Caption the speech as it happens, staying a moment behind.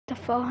The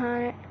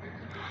 400.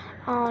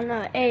 Oh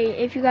no. Hey,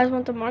 if you guys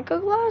want the Marco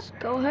glass,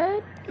 go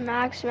ahead.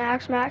 Max.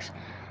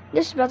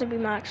 This is about to be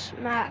max.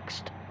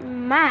 Max.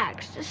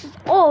 This is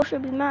all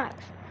should be max.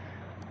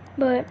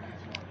 But,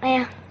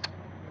 yeah.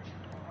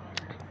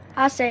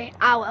 I say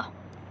I will.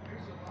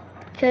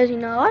 Because you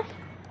know what?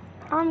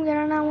 I'm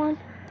getting that one.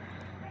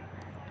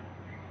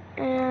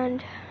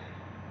 And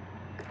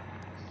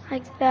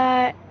like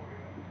that.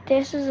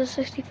 This is a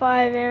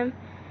 65M.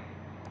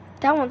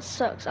 That one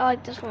sucks. I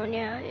like this one,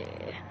 yeah.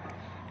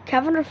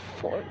 Kevin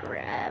 4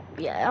 grab.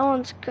 Yeah, that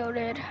one's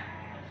goated.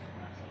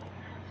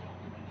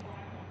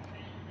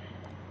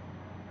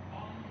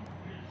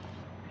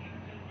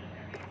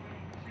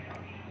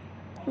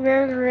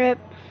 Rear grip.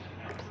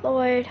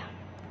 Floyd.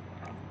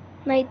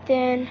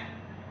 Nathan.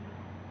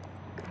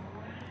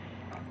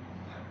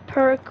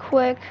 Perk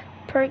quick.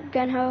 Perk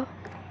gunho.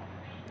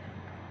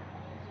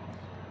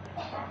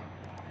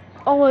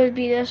 Always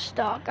be this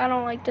stock. I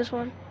don't like this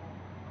one.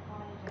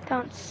 That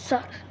one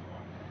sucks.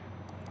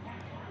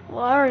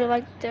 Well, I already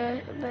like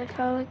it, but if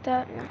I like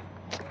that, yeah.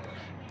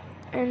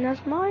 And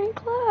that's my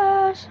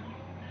class.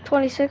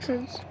 26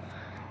 is,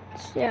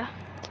 yeah.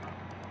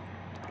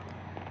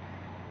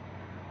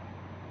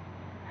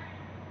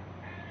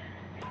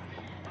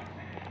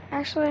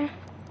 Actually,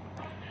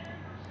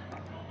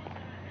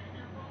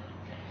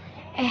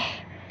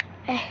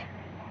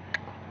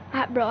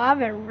 bro, I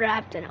haven't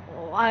rapped in a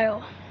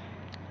while,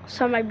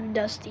 so I might be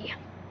dusty.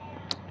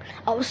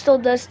 I was still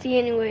dusty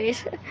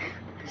anyways.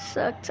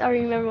 Sucks. I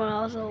remember when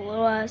I was a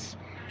little ass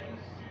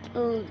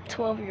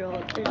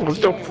 12-year-old. What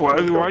the fuck?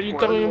 Why are you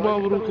talking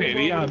about little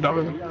Katie? Yeah,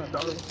 dog.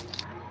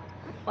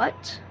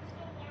 What?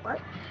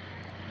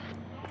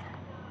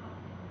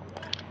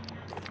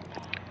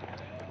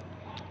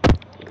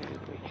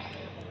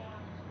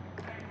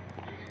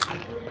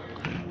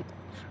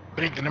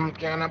 Tenemos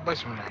que ganar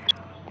pues una.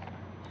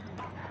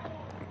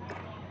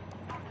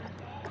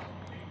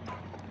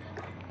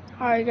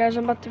 Alright guys,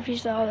 I'm about to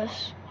freestyle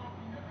this.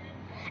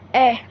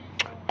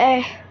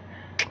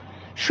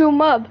 Shoot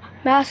 'em up,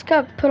 mask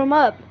up, put 'em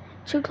up.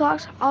 2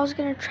 clocks, I was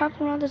getting trapped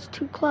around this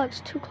 2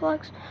 clocks,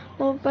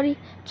 little buddy,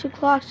 2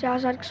 clocks. Yeah, I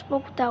was like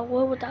smoke with that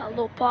wood with that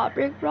little pop.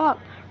 Rick Rock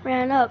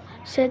ran up,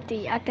 said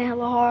the acting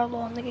hella hard,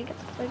 little nigga got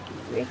the freaky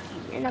Ricky.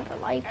 You're not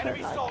gonna like her,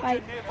 like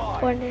pipe,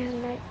 according to his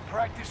night.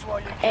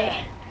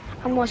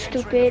 I'm more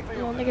stupid,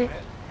 little nigga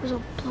was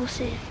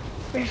explosive.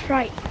 That's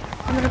right.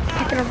 I'm gonna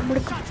pick it up, I'm gonna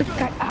go flip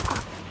that.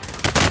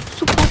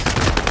 Super.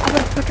 I'm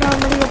gonna pick it up, I'm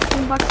gonna go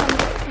boombox on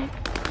it.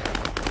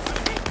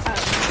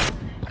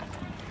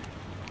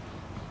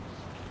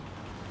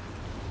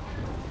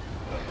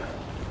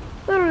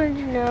 Little did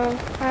you know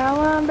how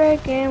I'm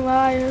breaking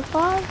while you're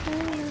falling.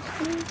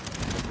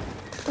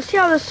 Let's see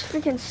how this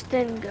freaking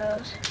stun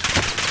goes.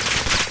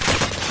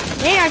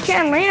 Yeah, I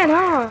can't land,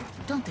 huh?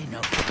 Don't they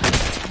know?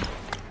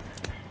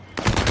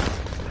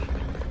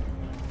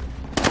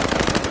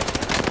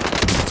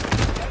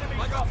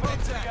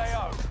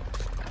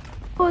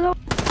 Oh,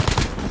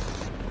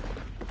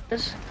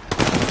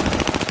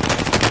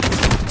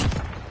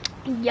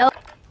 yo.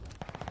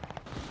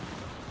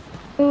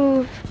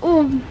 Ooh,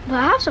 but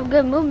I have some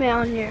good movement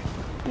on here.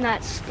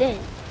 Not stint.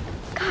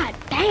 God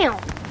damn.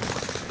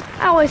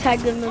 I always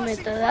had good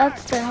movement though.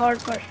 That's the hard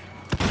part.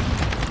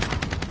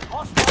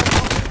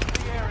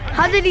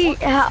 How did he?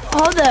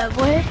 Hold up,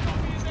 what?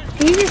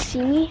 Did he just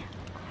see me?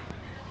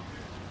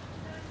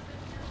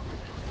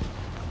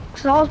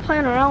 Cause I was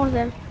playing around with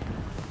him.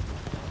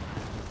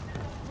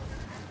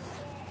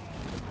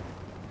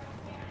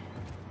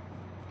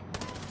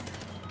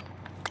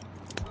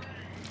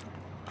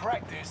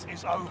 Practice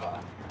is over.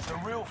 The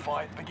real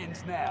fight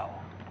begins now.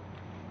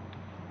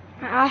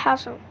 I have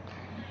some.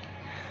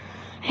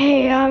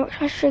 Hey,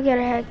 I should get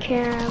a head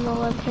cam, a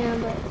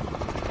webcam, but.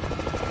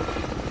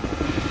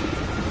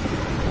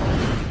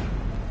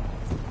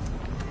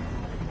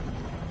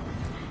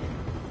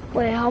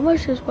 Wait, how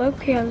much does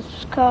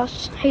webcams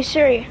cost? Hey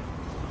Siri,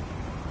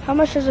 how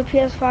much does a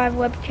PS5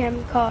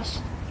 webcam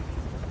cost?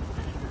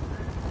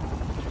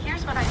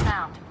 Here's what I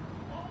found.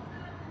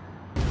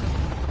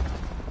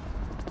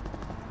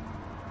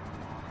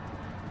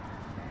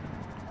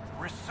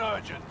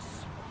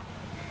 Resurgence.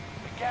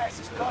 The gas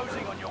is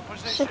closing on your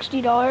position.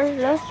 $60,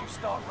 that's You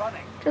start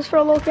running. just for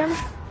a little camera?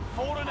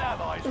 Fallen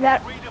allies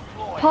That will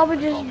redeploy probably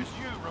as just. long as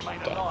you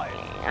remain alive.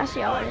 I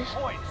see how it is.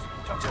 Points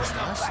to push them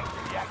back to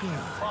the action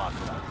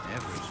faster.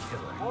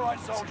 All right,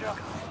 soldier.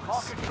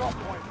 Mark a drop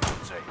point for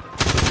the team.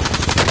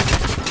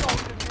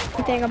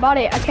 Anything about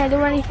it? I can't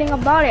do anything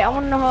about it. I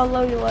want to know how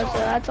low you was, so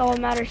that's all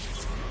that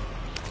matters.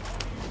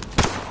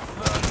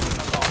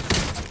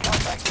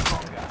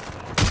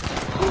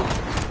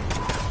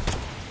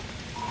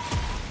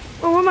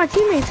 Oh, where my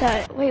teammates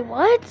at? Wait,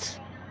 what?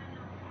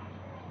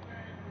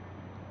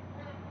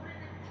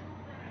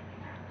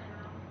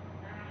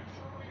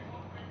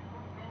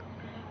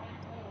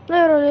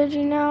 Little did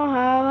you know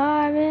how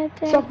I've been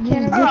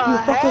thinking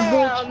about Oh,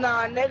 hell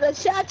no, nigga.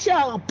 Shut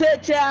your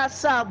bitch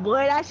ass up,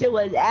 boy. That shit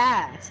was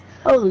ass.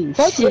 Holy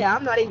shit,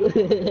 I'm not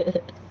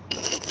even...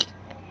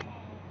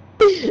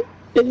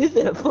 He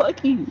said,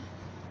 fuck you.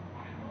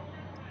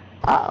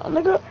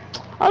 Nigga,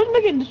 I was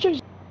making the church.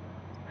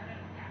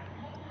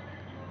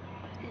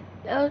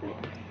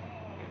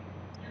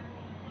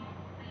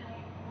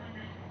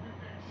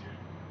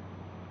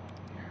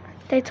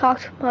 They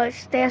talk too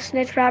much. They a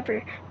snitch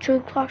rapper. 2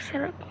 o'clock,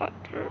 7 o'clock.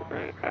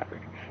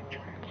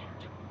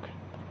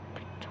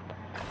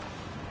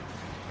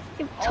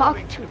 You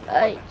talk too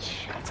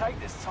much. Take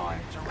this time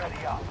to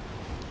ready up.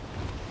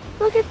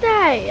 Look at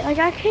that. Like,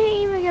 I can't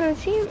even get a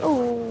team.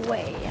 Oh,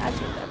 wait. I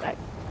take that back.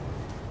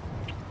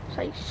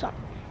 Say something.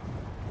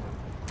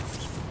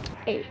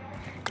 Hey.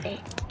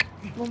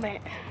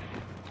 Moment.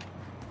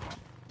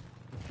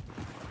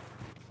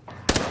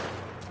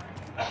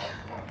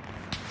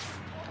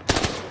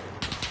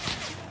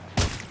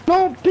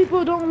 No,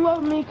 people don't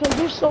love me because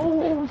they're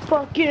so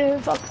fucking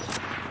fucked.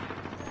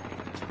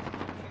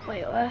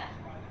 Wait, what?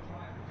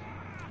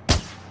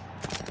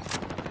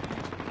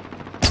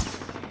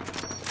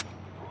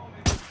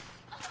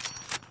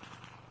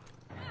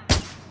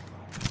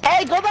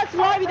 Hey, go back to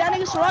the lobby. That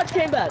nigga Siraj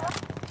came back.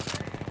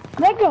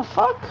 Nigga,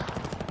 fuck.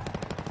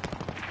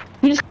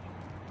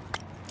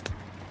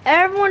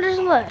 Everyone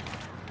just left.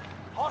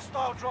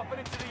 Hostile dropping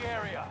into the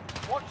area.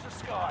 Watch the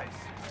skies.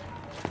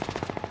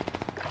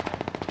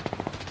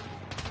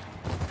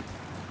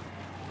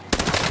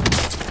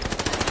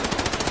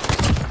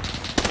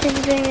 The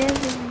thing is,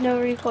 there's no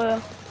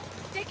recoil.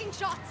 Taking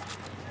shots.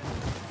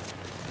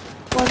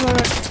 One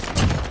more.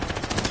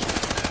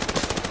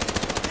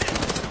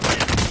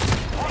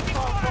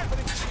 Hostile dropping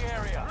into the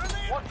area.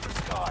 Watch the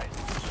skies.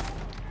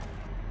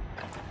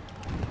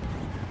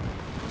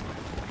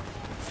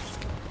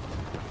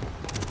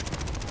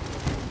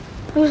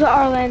 Who's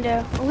Orlando?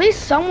 At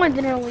least someone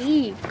didn't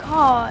leave.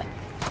 God.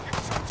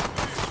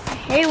 I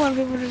hate when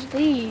people just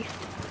leave.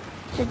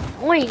 It's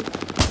annoying.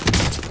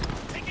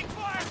 Taking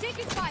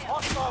fire.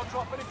 Hostile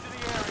dropping into the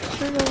area.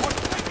 Sure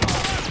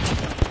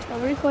no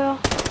recoil.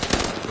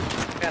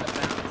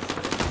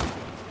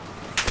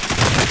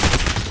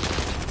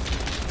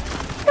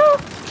 No.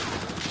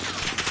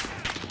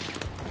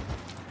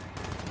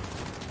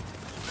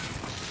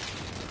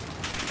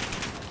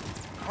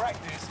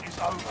 Practice is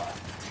over.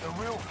 The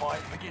real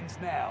fight begins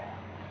now.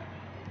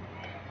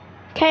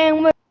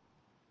 Can't wait.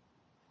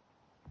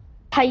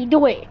 How you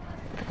do it?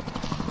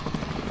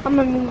 I'm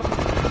gonna move.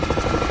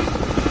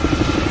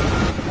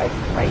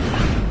 Right.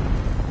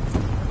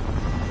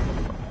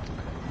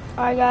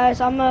 Alright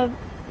guys, I'm gonna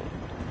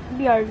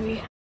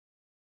BRB.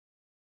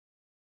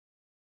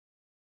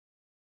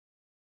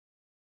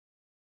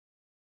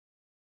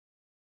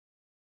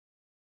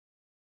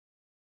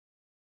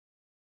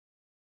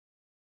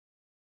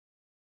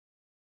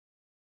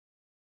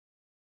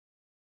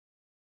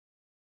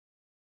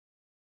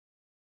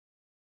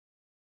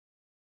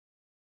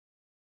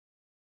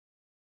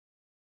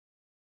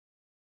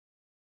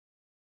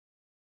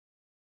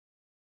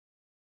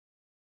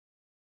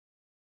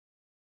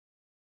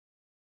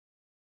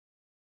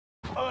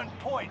 Earn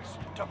points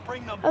to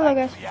bring them Hello, back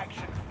guys. to the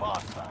action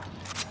faster.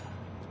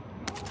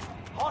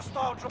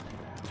 Hostile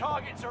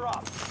targets are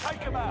up.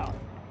 Take them out.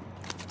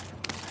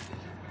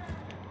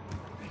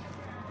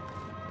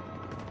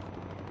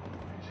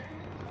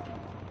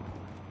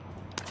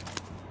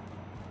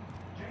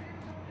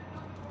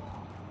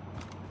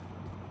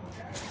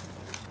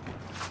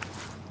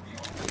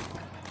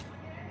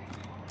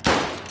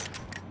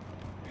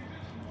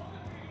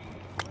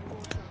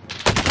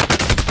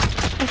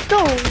 Let's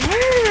go.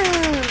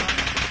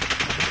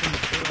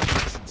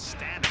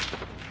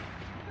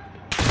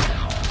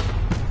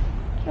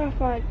 Oh,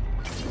 fine.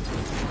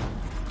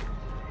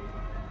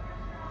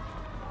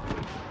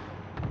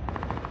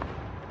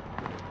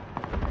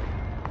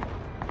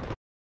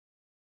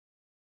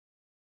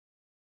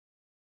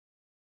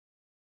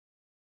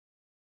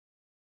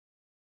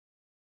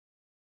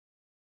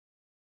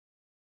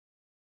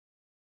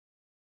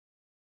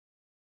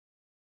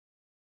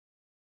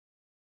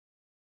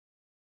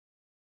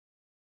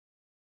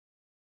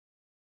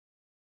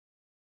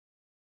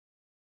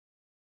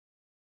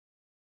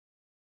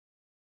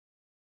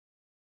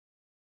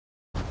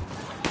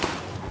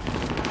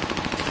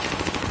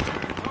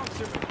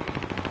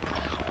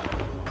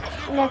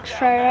 Next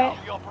try,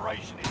 right? The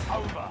operation is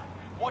over.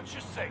 Watch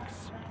your six.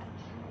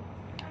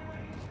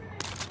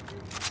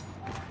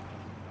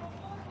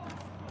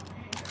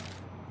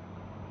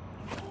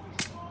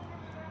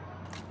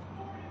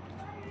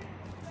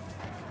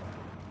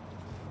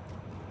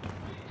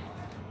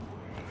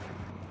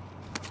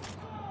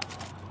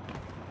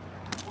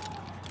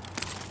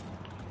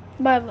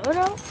 By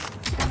loadout?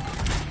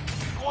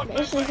 Squad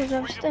This members is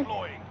interesting.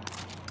 redeploying.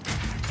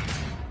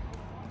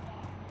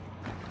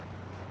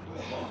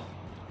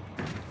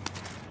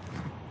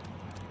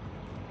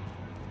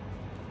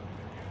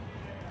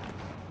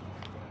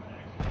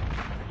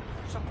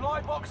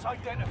 Supply box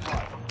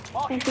identified.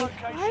 Marking MP5?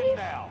 location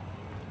now.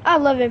 I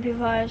love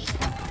MP5s.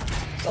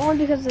 It's only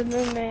because the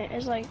movement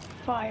is like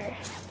fire.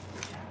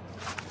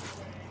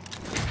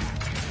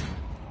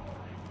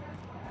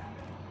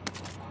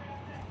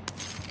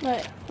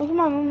 Like, look at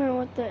my movement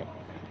with it.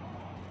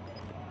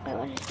 Wait,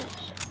 what is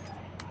this?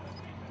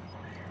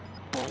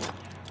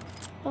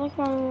 I like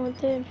my room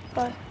with it.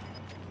 But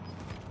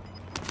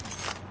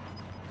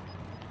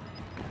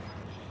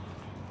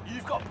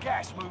You've got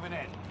gas moving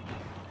in.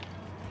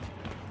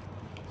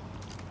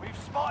 We've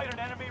spotted an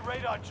enemy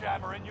radar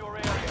jammer in your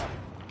area.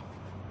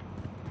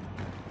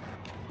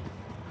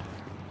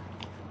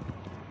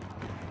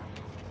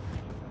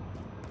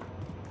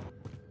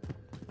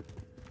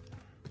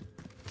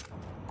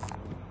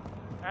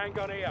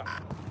 Handgun here.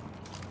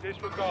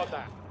 Disregard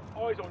that.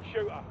 Eyes on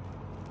shooter.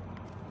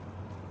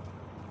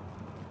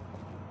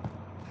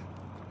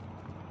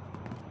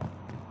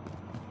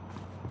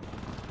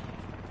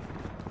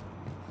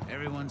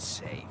 Everyone's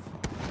safe.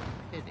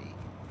 Pity.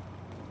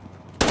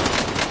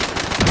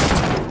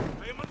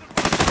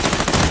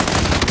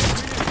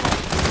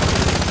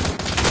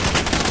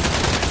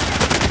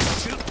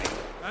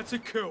 That's a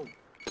kill.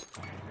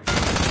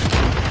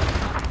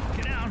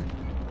 Get down.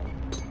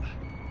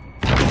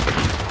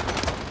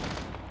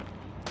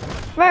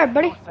 where,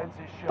 buddy?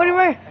 Buddy,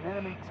 where?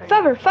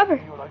 Feather.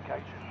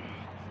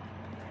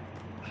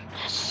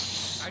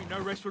 Ain't no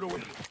rest for the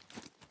wicked.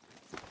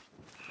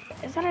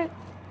 Is that a?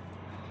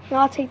 No,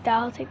 I'll take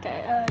that.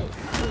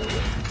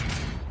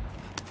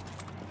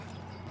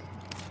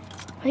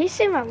 He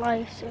saved my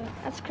life, so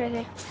that's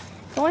crazy.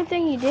 The only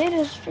thing he did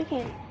is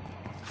freaking.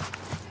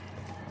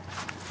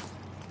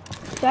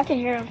 Dude, I can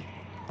hear him.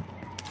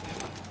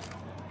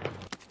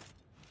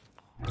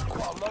 Got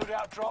a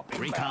loadout drop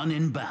inbound. Recon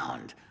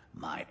inbound.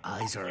 My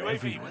eyes are UAV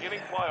everywhere.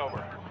 beginning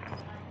flyover.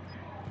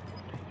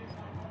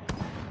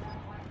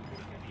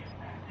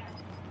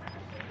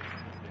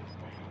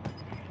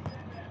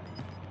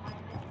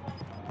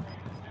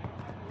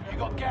 You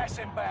got gas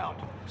inbound.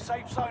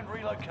 Safe zone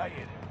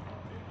relocated.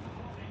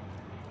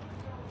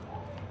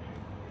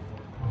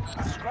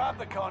 Scrap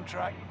the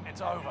contract.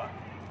 It's over.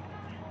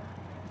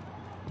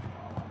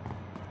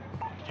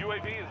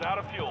 UAV is out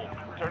of fuel.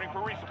 Returning for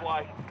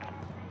resupply.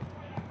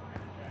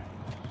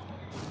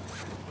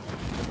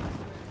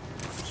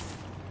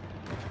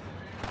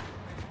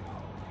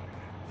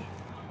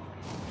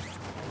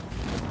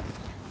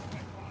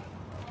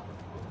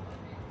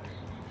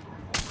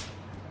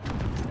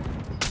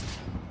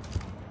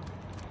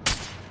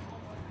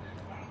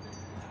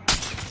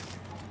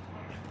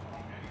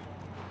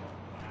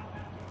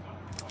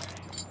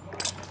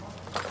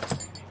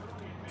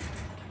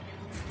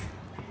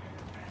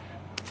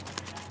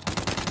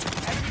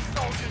 Enemy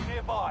soldiers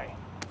nearby.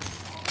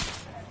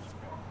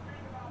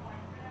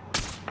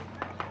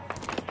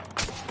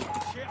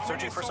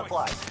 Searching for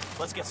supplies.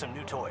 Let's get some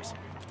new toys.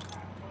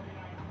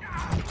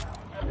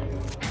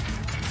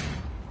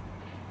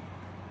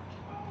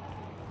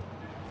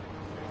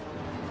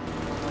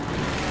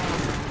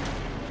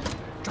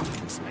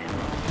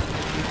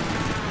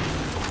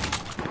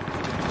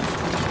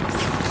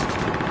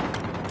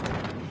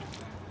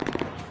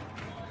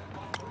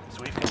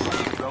 Sweep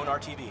can drone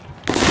RTV.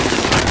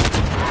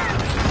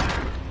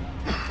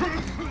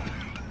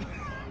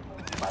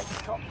 Make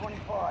the top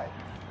 25.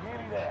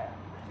 Nearly there.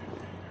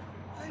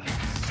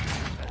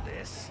 For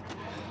this.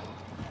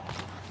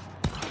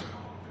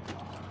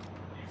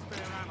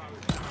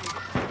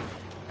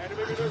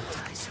 Enemy maneuver.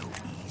 Die so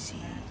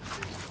easy.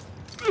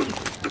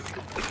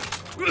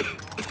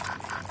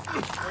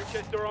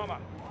 Winchester armor.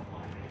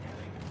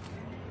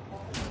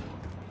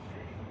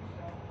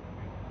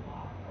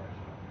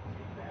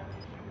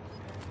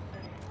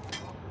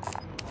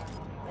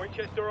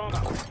 Winchester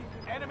armor.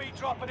 Enemy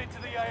dropping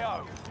into the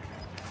AO.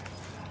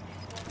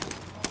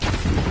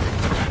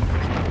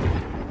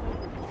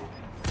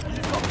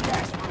 You've got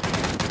gas moving.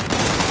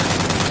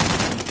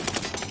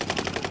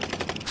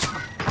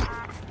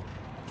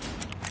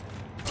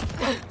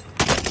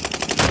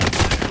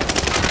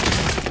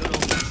 Good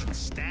old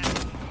stab.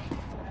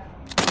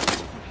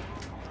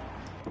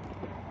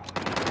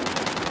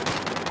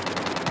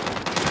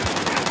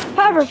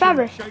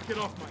 Faber. Shake it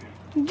off,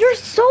 mate. You're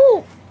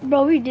so.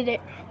 Bro, we did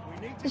it.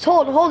 Just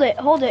hold it.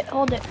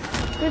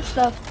 Good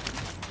stuff.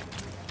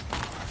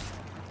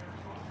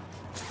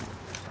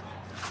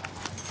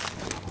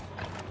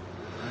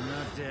 I'm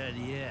not dead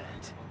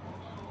yet.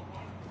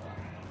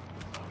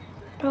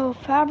 Bro,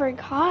 Faber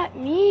caught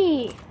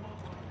me.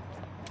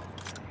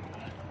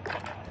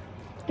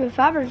 Dude,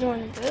 Faber's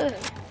doing good.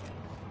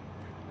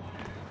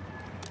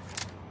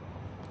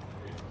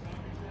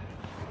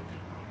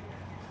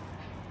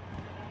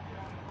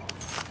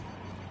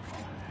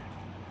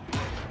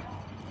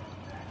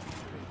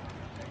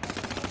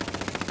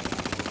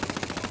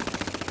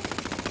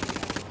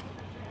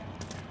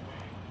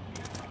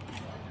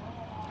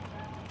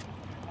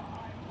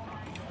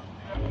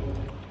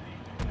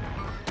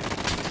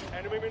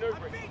 Enemy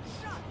maneuvering.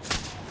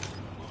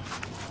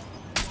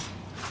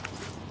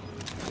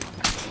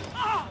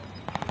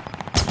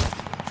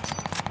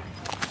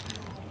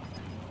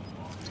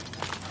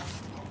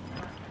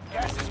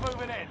 Gas is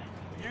moving in.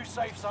 New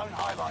safe zone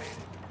highlighted.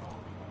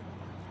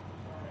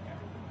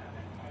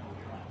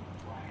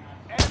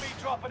 Enemy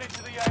dropping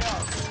into the AO.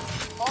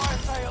 Fire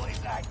sale is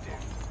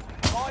active.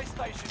 Buy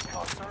station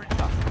costs are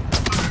adjusted.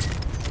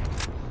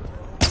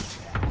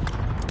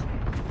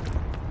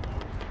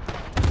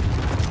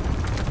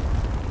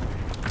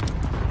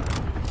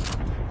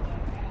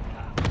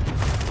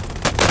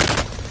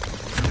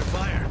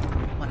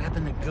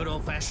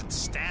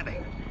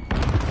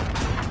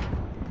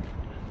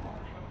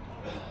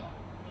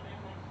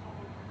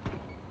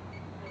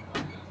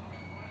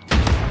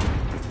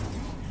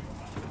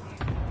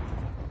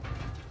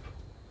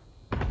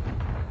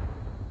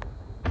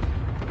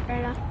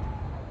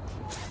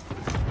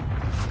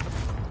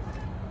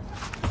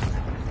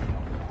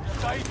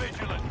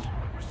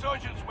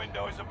 resurgence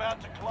window is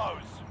about to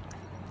close.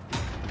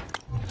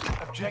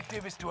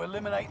 Objective is to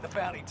eliminate the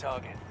bounty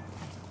target.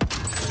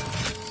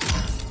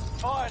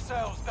 Fire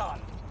sales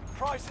done.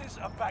 Prices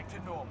are back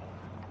to normal.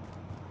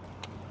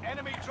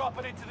 Enemy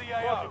dropping into the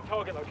AO. Marking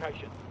target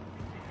location.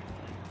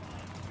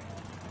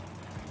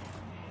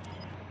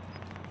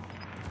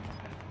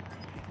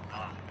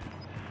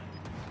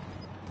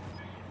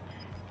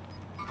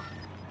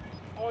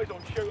 Eyes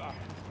on shooter.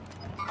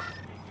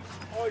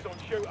 Eyes on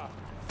shooter.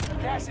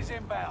 Gas is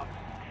inbound.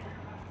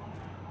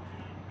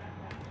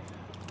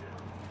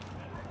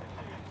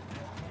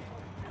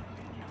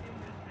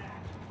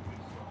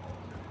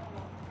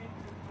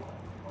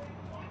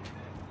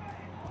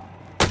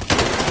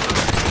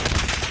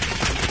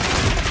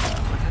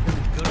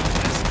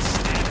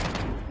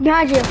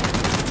 Behind you.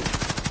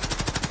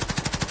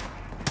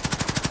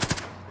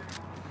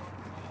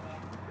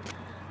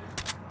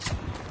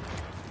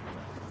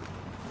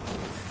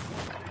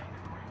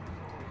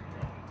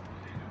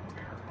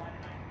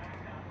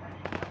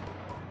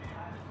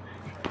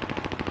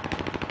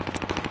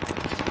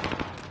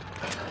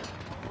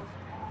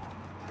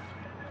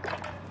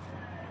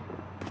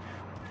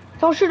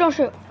 Don't shoot, don't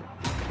shoot.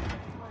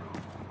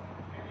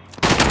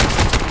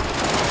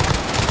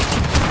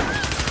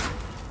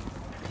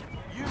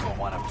 You were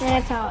one of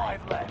That's how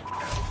 5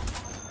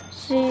 left.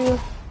 See you.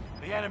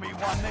 The enemy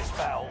won this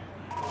battle,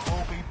 but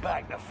we'll be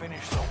back to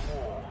finish the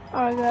war.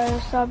 Alright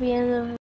guys, that'll be in the